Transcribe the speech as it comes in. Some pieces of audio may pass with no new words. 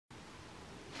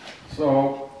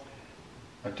So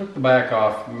I took the back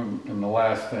off in the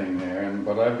last thing there,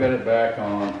 but I've got it back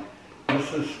on.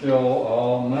 This is still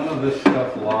all, none of this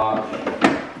stuff locked.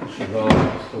 This is all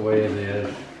just the way it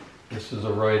is. This is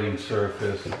a writing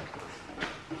surface.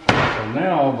 So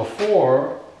now,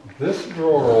 before this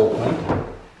drawer opened,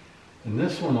 and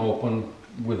this one opened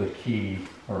with a key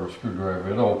or a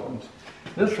screwdriver, it opens.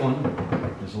 This one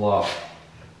is locked.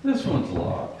 This one's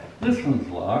locked. This one's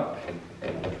locked.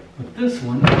 But this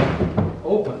one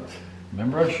opens.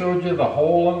 Remember I showed you the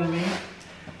hole underneath?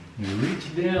 You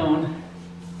reach down,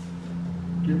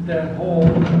 get that hole,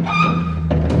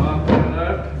 pop that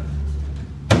up,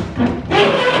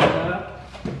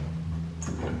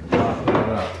 pop that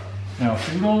up. Now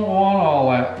if you don't want all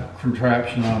that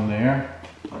contraption on there,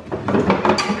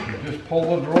 you just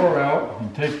pull the drawer out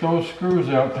and take those screws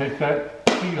out, take that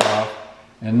key off,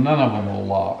 and none of them will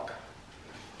lock.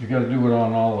 You got to do it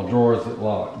on all the drawers that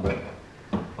lock, but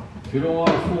if you don't want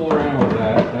to fool around with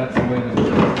that, that's the way to do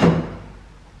it.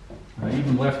 I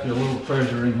even left you a little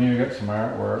treasure in here, got some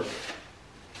artwork.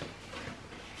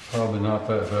 Probably not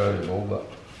that valuable, but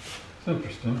it's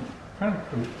interesting. Kind of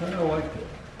cool, kind of liked it.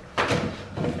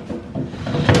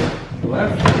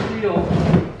 Left the wheel,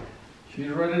 she's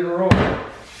ready to roll.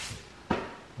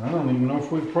 I don't even know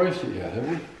if we've priced it yet, have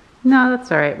we? No,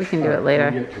 that's all right. We can do it later.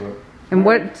 We'll get to it. And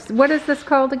what is this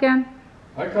called again?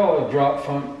 I call it drop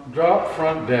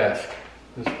front desk.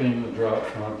 This being the drop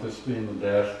front, this being the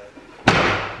desk.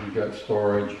 You've got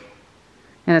storage.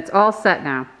 And it's all set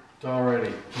now. It's all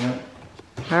ready. Yep.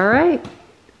 All right.